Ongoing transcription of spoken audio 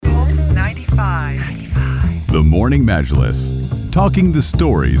The Morning Majlis, talking the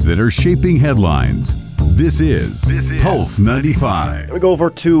stories that are shaping headlines. This is Pulse 95. We go over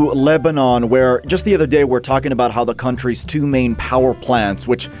to Lebanon, where just the other day we're talking about how the country's two main power plants,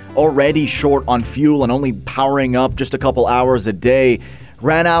 which already short on fuel and only powering up just a couple hours a day,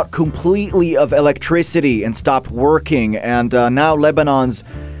 ran out completely of electricity and stopped working. And now Lebanon's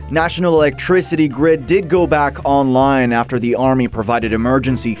national electricity grid did go back online after the army provided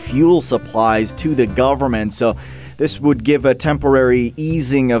emergency fuel supplies to the government. So this would give a temporary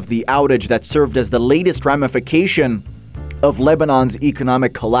easing of the outage that served as the latest ramification of Lebanon's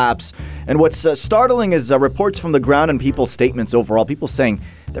economic collapse. And what's startling is reports from the ground and people's statements overall. People saying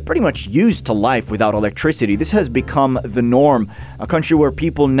they're pretty much used to life without electricity. This has become the norm. A country where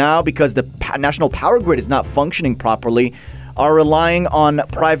people now, because the national power grid is not functioning properly, are relying on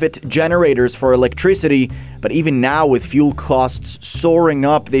private generators for electricity. But even now, with fuel costs soaring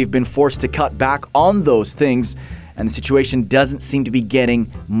up, they've been forced to cut back on those things. And the situation doesn't seem to be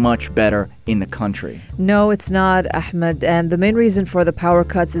getting much better in the country. No, it's not, Ahmed. And the main reason for the power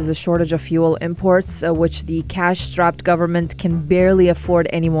cuts is a shortage of fuel imports, which the cash-strapped government can barely afford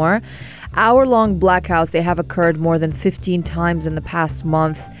anymore. Hour-long blackouts, they have occurred more than 15 times in the past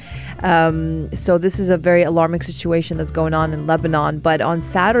month. So this is a very alarming situation that's going on in Lebanon. But on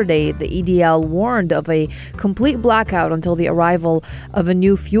Saturday, the EDL warned of a complete blackout until the arrival of a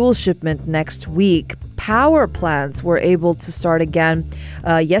new fuel shipment next week. Power plants were able to start again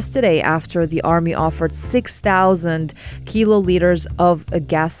yesterday after the army offered 6,000 kiloliters of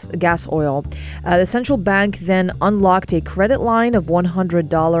gas oil. The central bank then unlocked a credit line of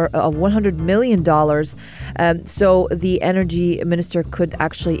 $100 million, so the energy minister could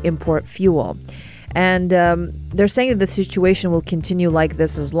actually import fuel. And they're saying that the situation will continue like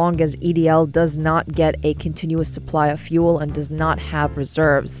this as long as EDL does not get a continuous supply of fuel and does not have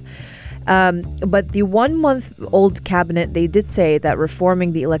reserves. But the 1-month-old cabinet, they did say that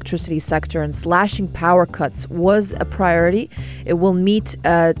reforming the electricity sector and slashing power cuts was a priority. It will meet,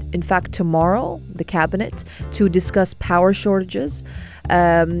 in fact, tomorrow, the cabinet, to discuss power shortages.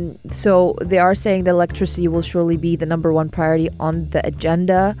 So they are saying that electricity will surely be the number one priority on the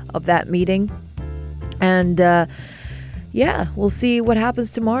agenda of that meeting. And we'll see what happens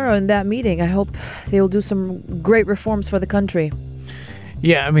tomorrow in that meeting. I hope they will do some great reforms for the country.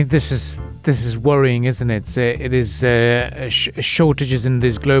 Yeah, I mean, this is worrying, isn't it? It is shortages in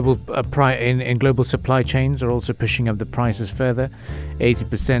this global in global supply chains are also pushing up the prices further.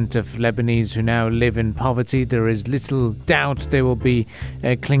 80% of Lebanese who now live in poverty, there is little doubt they will be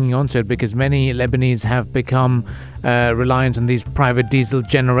clinging onto it because many Lebanese have become reliant on these private diesel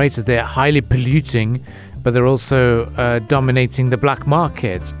generators. They're highly polluting, but they're also dominating the black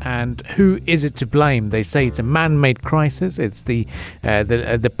market. And who is it to blame? They say it's a man-made crisis. It's the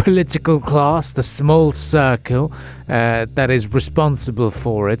political class, the small circle that is responsible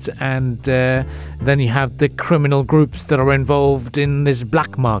for it. And then you have the criminal groups that are involved in this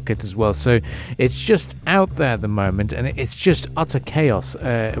black market as well. So it's just out there at the moment, and it's just utter chaos.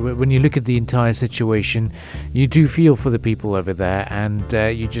 When you look at the entire situation, you do feel for the people over there, and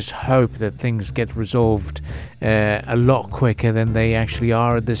you just hope that things get resolved a lot quicker than they actually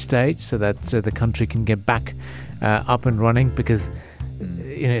are at this stage, so that the country can get back up and running. Because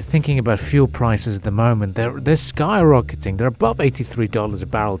thinking about fuel prices at the moment, they're skyrocketing. They're above $83 a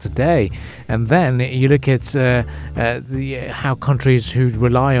barrel today. And then you look at how countries who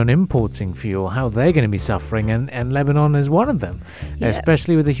rely on importing fuel, how they're going to be suffering, and Lebanon is one of them,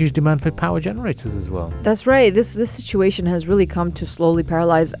 especially with the huge demand for power generators as well. That's right. This situation has really come to slowly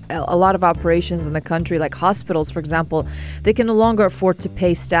paralyze a lot of operations in the country, like hospitals, for example. They can no longer afford to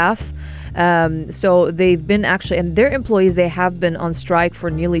pay staff. So they've been and their employees, they have been on strike for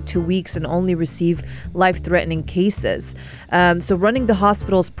nearly 2 weeks and only receive life-threatening cases. So running the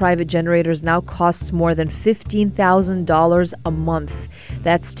hospital's private generators now costs more than $15,000 a month.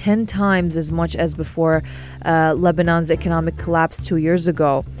 That's 10 times as much as before Lebanon's economic collapse 2 years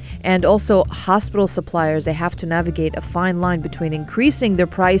ago. And also hospital suppliers, they have to navigate a fine line between increasing their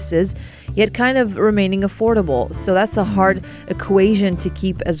prices yet kind of remaining affordable. So that's a hard equation to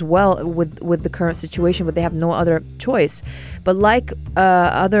keep as well with the current situation, but they have no other choice. But like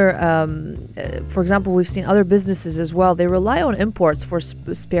for example, we've seen other businesses as well, they rely on imports for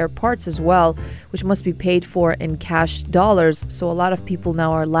spare parts as well, which must be paid for in cash dollars. So a lot of people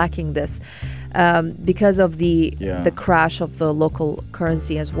now are lacking this. Because of the crash of the local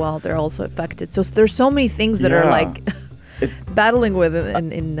currency as well, they're also affected. So there's so many things that are like battling with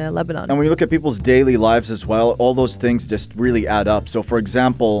in Lebanon. And when you look at people's daily lives as well, all those things just really add up. So for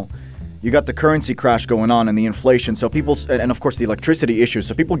example, You got the currency crash going on and the inflation. So people, and of course the electricity issues.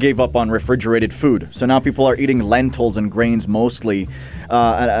 So people gave up on refrigerated food. So now people are eating lentils and grains mostly.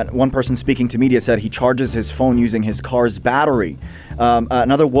 One person speaking to media said he charges his phone using his car's battery.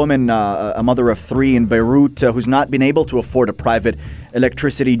 Another woman, a mother of 3 in Beirut, who's not been able to afford a private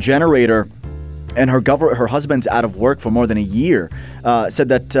electricity generator, and her husband's out of work for more than a year, said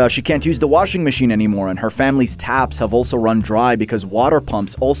that she can't use the washing machine anymore, and her family's taps have also run dry because water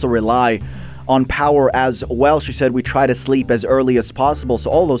pumps also rely on power as well. She said, we try to sleep as early as possible. So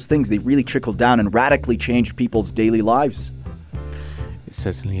all those things, they really trickled down and radically changed people's daily lives. It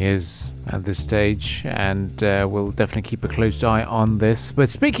certainly is at this stage, and we'll definitely keep a close eye on this. But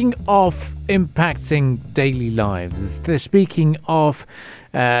speaking of impacting daily lives, speaking of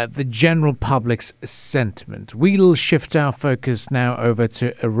the general public's sentiment, we'll shift our focus now over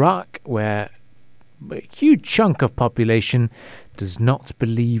to Iraq, where a huge chunk of population does not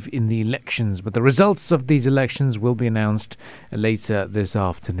believe in the elections, but the results of these elections will be announced later this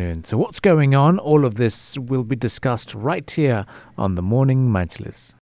afternoon. So what's going on? All of this will be discussed right here on the Morning Majlis.